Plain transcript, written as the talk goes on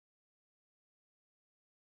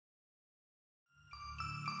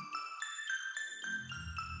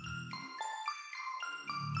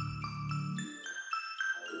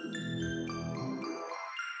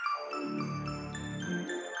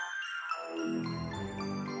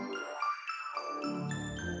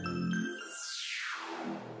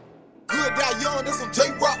Good die young, that's some J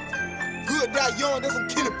Reup. Good die young, that's some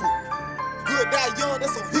Killing Boo. Good die young,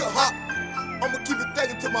 that's some hip hop. I'ma keep it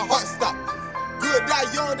thuggin' till my heart stop. Good die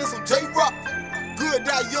young, that's some J Reup. Good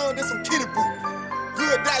die young, that's some Killing Boo.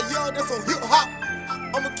 Good die young, that's some hip hop.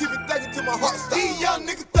 I'ma keep it thuggin' till my heart stop. These young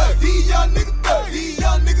niggas thug, these young niggas thug, these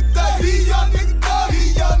young niggas thug, these young niggas thug,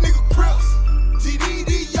 these young niggas Crips.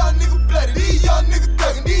 These young niggas bloody, these young niggas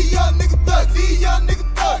thuggin', these young niggas thug, these young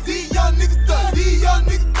niggas thug, these young niggas thug, these young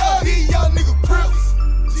niggas thug, these young niggas Crips.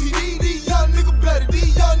 These young niggas bloody,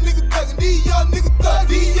 these young niggas thuggin', these young niggas thug,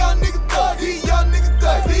 these young niggas thug, these young niggas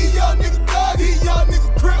thug, these young niggas thug, these young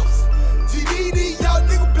niggas Crips. These young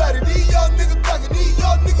niggas bloody, these young niggas thuggin', these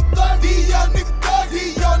young niggas thug, these young niggas thug,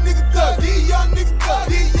 these young niggas thug, these young niggas thug,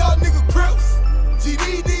 these young niggas Crips.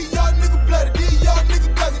 These young niggas bloody, these young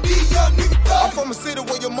niggas thuggin', these young niggas thug. I'm from a city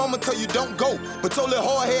where your mama tell you don't go, but your little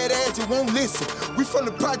hard head ass you won't listen. We from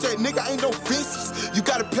the project, nigga, ain't no fences. You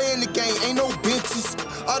gotta play in the game, ain't no benches.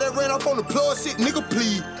 All that ran off on the plug shit, nigga,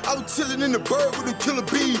 please. I was chillin' in the bird with the killer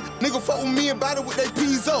bee. Nigga fuck with me and body with they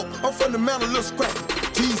peas up. I'm from the mountain, little scrappy,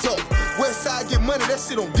 G's up. West side get money, that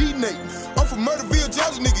shit on D-Nate. I'm from Milledgeville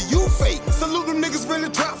Ga, nigga, you fake. Salute them niggas really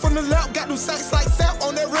drop from the lap. Got them sights like sap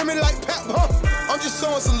on that Remy like Pap, huh? I'm just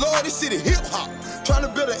showing some love, this shit is hip hop. Trying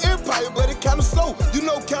to build an empire, but it kinda slow. You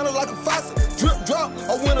know, kinda like a faucet, drip drop.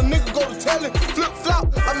 Or when a nigga go to tellin', flip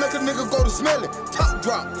flop. I make a nigga go to smellin', top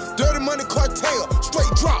drop. Dirty Money Cartel,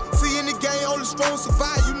 straight drop. See in the game, only strong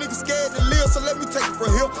survive. You niggas scared to live, so let me take it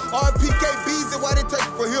from here. RPKBs and why they take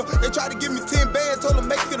it from here? They try to give me 10 bands, told them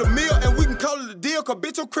make it a meal, and we can call it a deal. Cause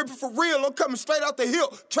bitch, I'm crippin' for real. I'm coming straight out the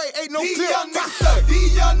hill. Trey ain't no clear. These young niggas thug,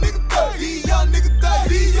 these young niggas thug, these young niggas thug,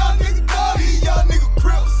 these young niggas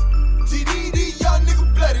Crips. These young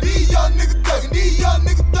niggas bloody, these young niggas thuggin', these young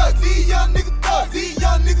niggas thug, these young niggas thug, these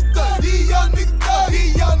young niggas thug, these young niggas thug,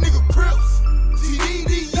 these young niggas Crips.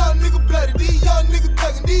 These young niggas bloody, these young niggas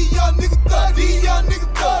thuggin', these young niggas thug, these young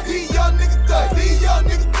niggas thug, these young niggas thug, these young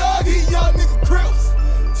niggas thug, these young niggas Crips.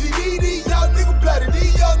 These young niggas bloody,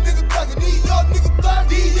 these young niggas thuggin', these young niggas thug,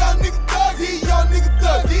 these young niggas thug, these young niggas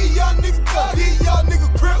thug, these young niggas thug, these young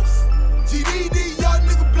niggas Crips. These young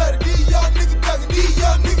niggas bloody, these young niggas thuggin', these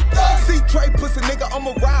young niggas thug. C3 pussy nigga, I'm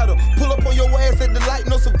a rider. Pull up on your ass at the light,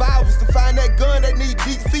 no survivors. To find that gun, they need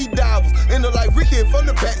deep sea divers. In the like Ricky from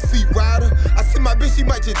the backseat rider. I see my bitch, she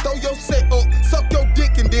might just throw your set up, suck your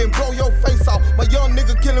dick and then blow your face off. My young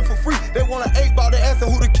nigga killing for free. They want an 8-ball, they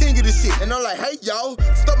asking who the king of this shit. And I'm like, hey y'all,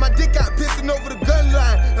 stuck my dick out pissing over the gun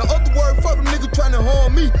line. And other word, fuck them niggas trying to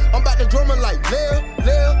harm me. I'm about to drum it like left,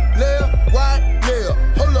 right, left.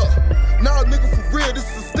 Hold up. Nah, nigga, for real, this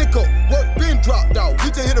is a stick up. Work been dropped out,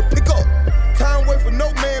 we just hit a pick up. Time wait for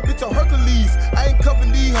no man, bitch, I'm Hercules. I ain't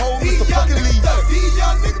covering these hoes, it's the fucking leaves. These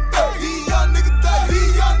young niggas thug, these young niggas thug,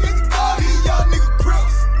 these young niggas thug, these young niggas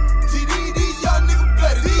Crips. These young niggas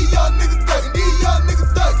bloody, these young niggas thuggin', these young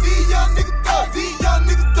niggas thug, these young niggas thug, these young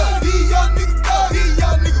niggas thug, these young niggas thug, these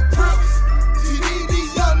young niggas Crips.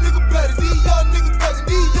 These young niggas bloody, these young niggas thuggin',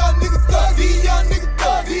 these young niggas thug, these young niggas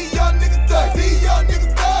thug, these young niggas thug, these young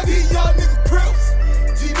niggas thug, these young niggas Crips.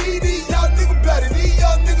 These young niggas bloody, these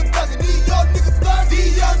young niggas thuggin', these young niggas thug,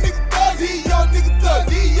 these young niggas thug, these young niggas thug,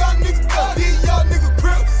 these young niggas thug, these young niggas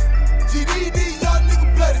Crips. These young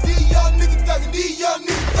niggas bloody, these young niggas thuggin', these young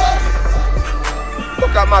niggas thuggin'.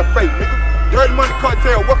 Fuck out my face, nigga. Dirty Money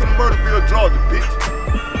Cartel, welcome to Milledgeville, Georgia, bitch.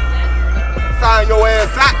 Sign your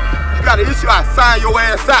ass out. You got an issue, I sign your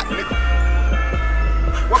ass out, nigga.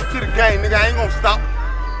 Welcome to the game, nigga. I ain't gonna stop.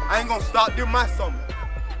 I ain't gonna stop. This my summer.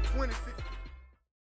 26.